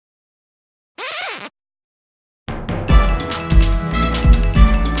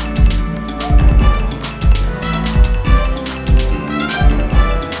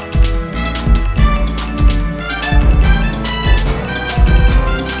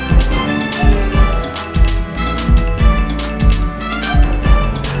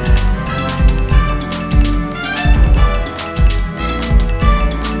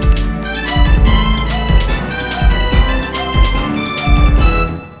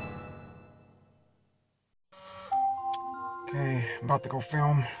Okay, I'm about to go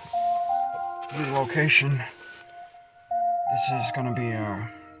film new location. This is gonna be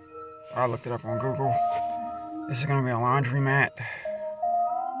I looked it up on Google. This is gonna be a laundromat.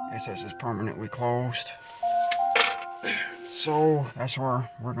 It says it's permanently closed. So that's where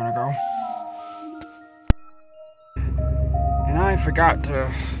we're gonna go. And I forgot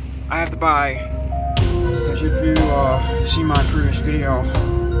to, I have to buy, because if you see my previous video,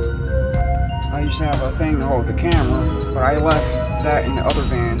 I used to have a thing to hold the camera, but I left that in the other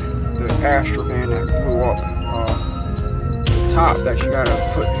van, the Astro van that blew up. The top that you gotta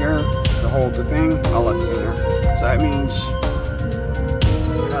put here to hold the thing, I left it in there. So that means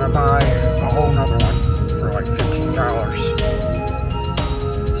you gotta buy a whole nother one for like $15.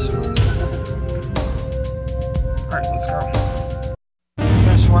 So, alright, let's go.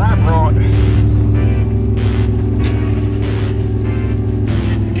 That's what I brought. Didn't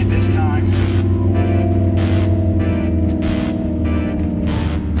forget this time.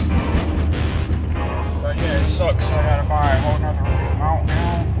 But yeah, it sucks, so I gotta buy a whole nother mount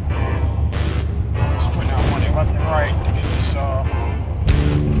now. Just putting out money left and right to get this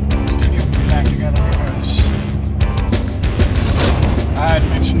studio back together, because I had to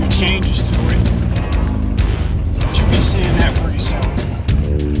make some new changes to it. But you'll be seeing that pretty soon.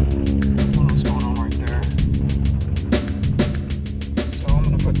 What's going on right there? So I'm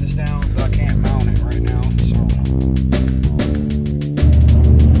gonna put this down because I can't mount it right now. So.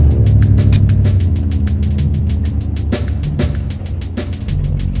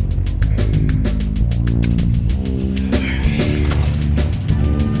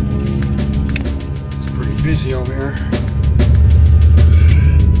 Busy over here.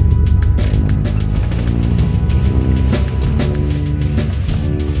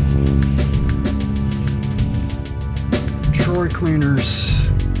 Troy Cleaners.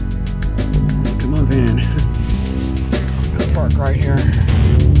 Look at my van. I'll park right here.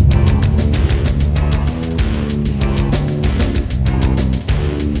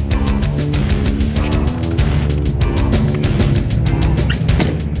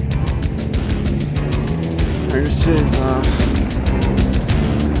 This is, I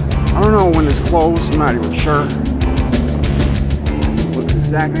don't know when it's closed, I'm not even sure. Looks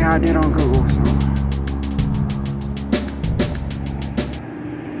exactly how I did on Google, so.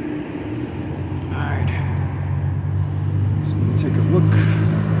 Alright. Just gonna take a look.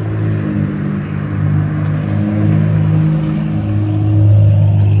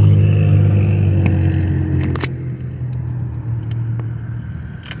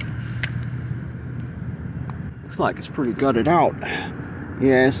 Looks like it's pretty gutted out.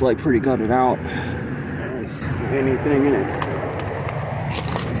 Yeah, it's like pretty gutted out. There's anything in it.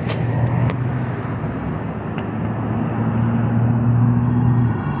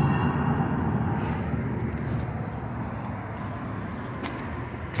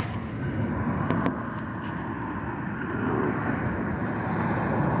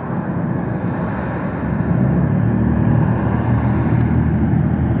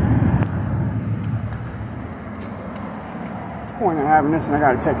 Point of having this, and I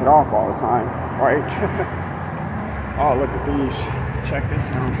got to take it off all the time, right? Oh, look at these. Check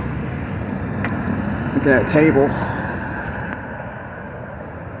this out. Look at that table.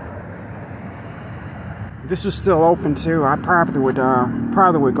 If this was still open too, I probably would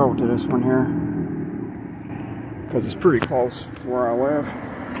go to this one here, because it's pretty close to where I live.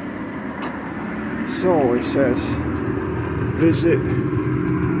 So it says visit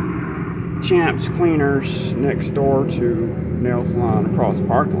Champs Cleaners next door to nail salon across the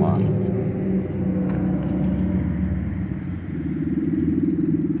parking lot.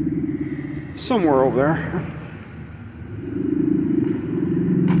 Somewhere over there.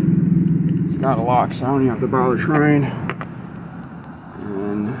 It's got a lock, so I don't even have to bother trying.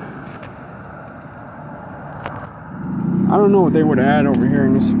 And I don't know what they would add over here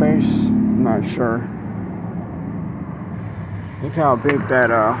in this space. I'm not sure. Look how big that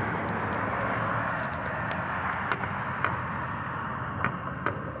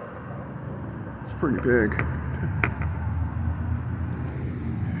pretty big.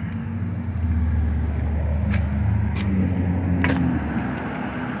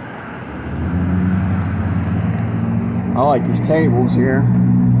 I like these tables here.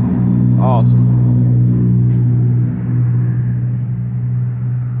 It's awesome.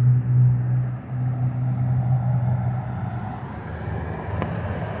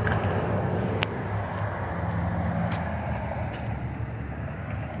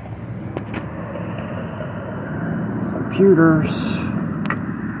 Computers.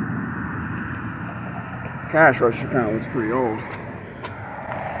 Cash register kind of looks pretty old.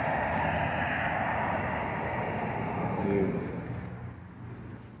 Dude.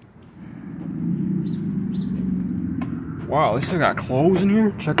 Wow, they still got clothes in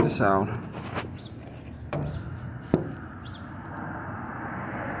here? Check this out.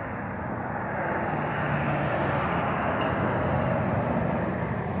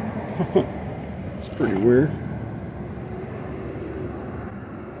 It's pretty weird.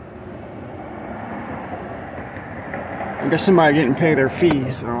 I guess somebody didn't pay their fee,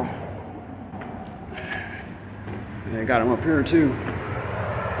 so they got them up here too.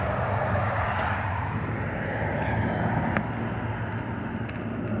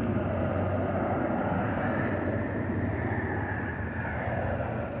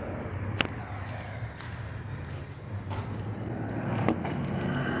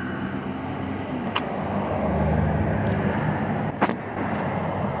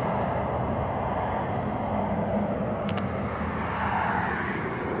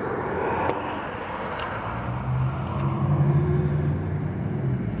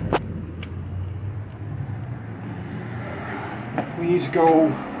 Please go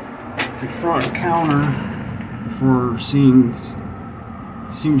to front counter for seeing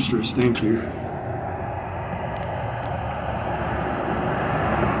seamstress. Thank you.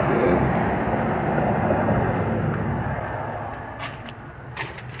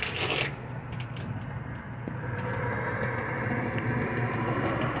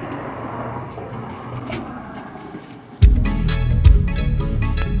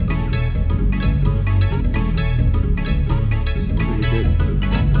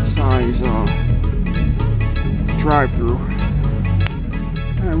 Drive-through.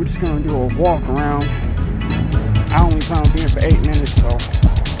 Alright, we're just gonna do a walk around. I only plan on being here for 8 minutes, so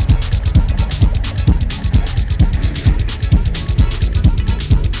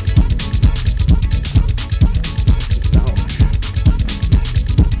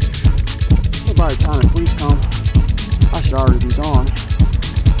by the time the police come, I should already be gone.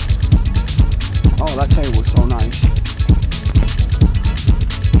 Oh, that table was so nice.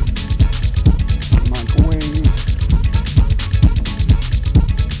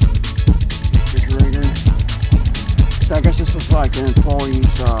 I guess this was like an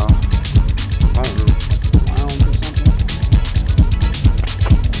employee's, I don't know, lounge or something.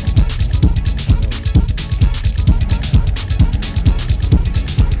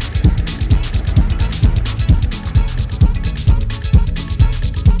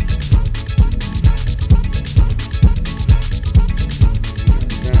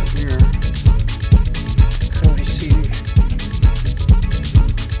 Got here, courtesy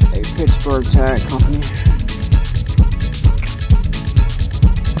a Pittsburgh tag company.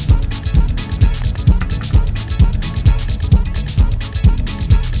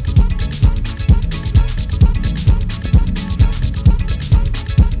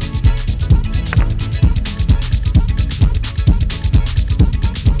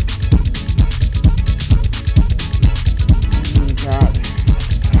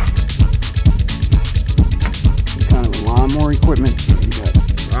 More equipment that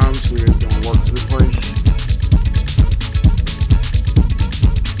obviously is going to work to the place.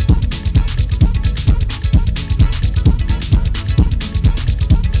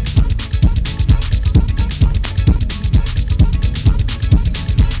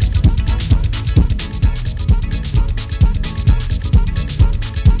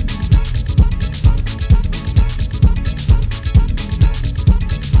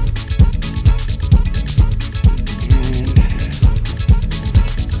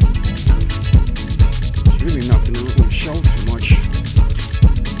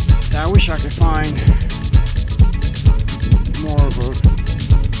 I wish I could find more of a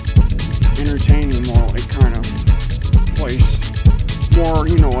entertaining, more like kind of place, more,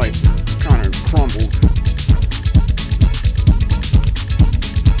 you know, like kind of crumbled.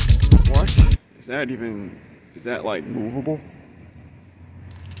 What? Is that like movable?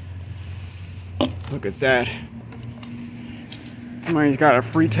 Look at that. Somebody's got a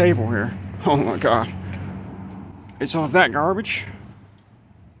free table here. Oh my god. So is that garbage?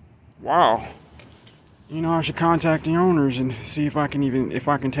 Wow. You know, I should contact the owners and see if I can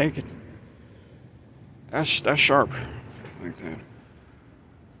take it. That's sharp. Like that.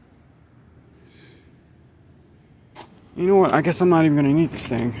 You know what? I guess I'm not even gonna need this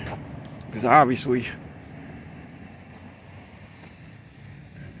thing. Because obviously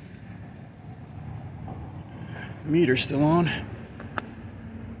meter's still on.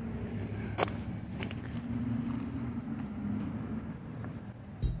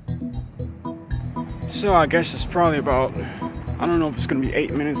 So I guess it's probably about, I don't know if it's gonna be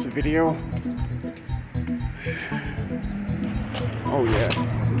 8 minutes of video. Oh yeah,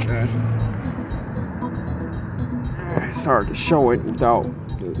 look at that. It's hard to show it with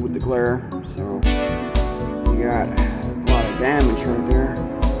the glare. So you got damage right there.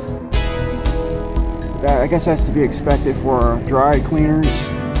 That, I guess that's to be expected for dry cleaners.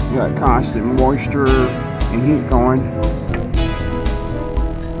 You got constant moisture and heat going.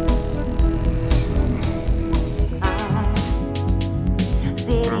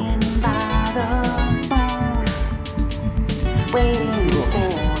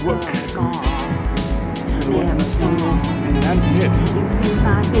 Look. And that's it.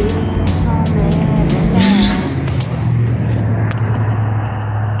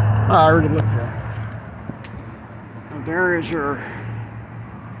 I already looked at it. There is your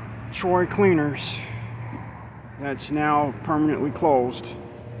Troy Cleaners that's now permanently closed.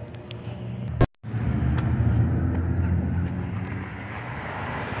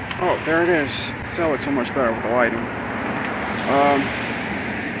 Oh, there it is. That looks so much better with the lighting.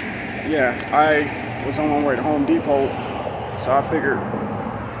 Yeah, I was on my way to Home Depot, so I figured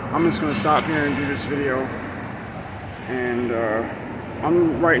I'm just gonna stop here and do this video. And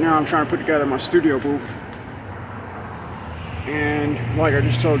right now I'm trying to put together my studio booth. And like I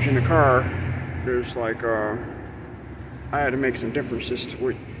just told you in the car, there's like I had to make some differences to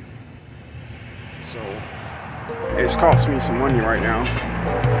it. So it's cost me some money right now.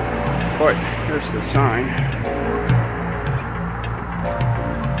 But here's the sign.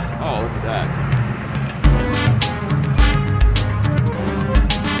 Oh, look at that.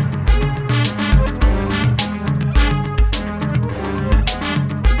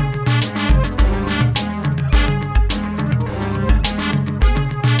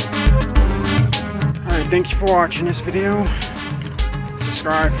 Alright, thank you for watching this video.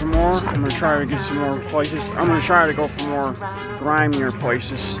 Subscribe for more. I'm going to try to get some more places. I'm going to try to go for more grimier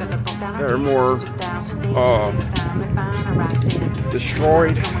places that are more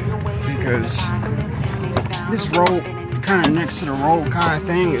destroyed, because this road kind of next to the road kind of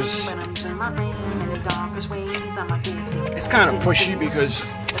thing is, it's kind of pushy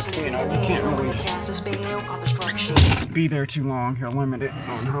because, you know, you can't really be there too long. You're limited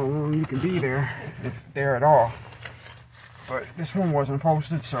on how long you can be there, if there at all. But this one wasn't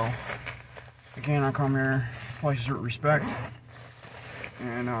posted, so again, I come here places with respect,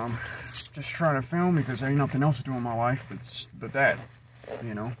 and just trying to film because there ain't nothing else to do in my life but that,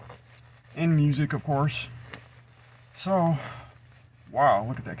 you know, and music, of course. So, wow,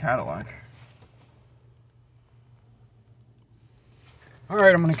 look at that Cadillac. All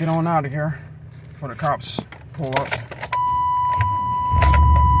right, I'm gonna get on out of here before the cops pull up.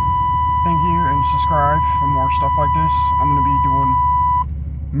 Thank you, and subscribe for more stuff like this. I'm going to be doing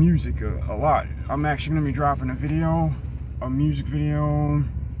music a lot. I'm actually going to be dropping a music video.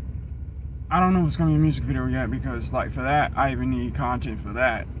 I don't know if it's going to be a music video yet, because like for that, I even need content for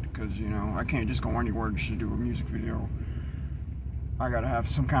that. Because, you know, I can't just go anywhere just to do a music video. I got to have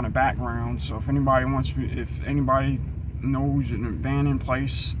some kind of background. So if anybody knows an abandoned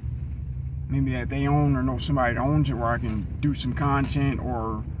place, maybe that they own, or know somebody that owns it, where I can do some content,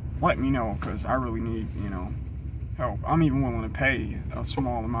 or let me know, because I really need, you know, help. I'm even willing to pay a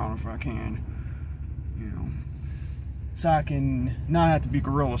small amount if I can, you know, so I can not have to be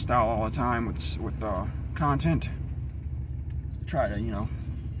guerrilla style all the time with content. Try to, you know,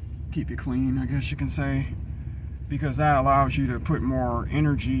 keep you clean, I guess you can say, because that allows you to put more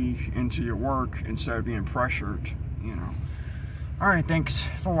energy into your work instead of being pressured, you know. Alright, thanks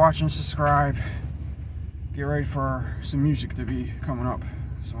for watching. Subscribe. Get ready for some music to be coming up.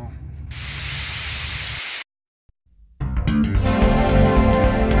 So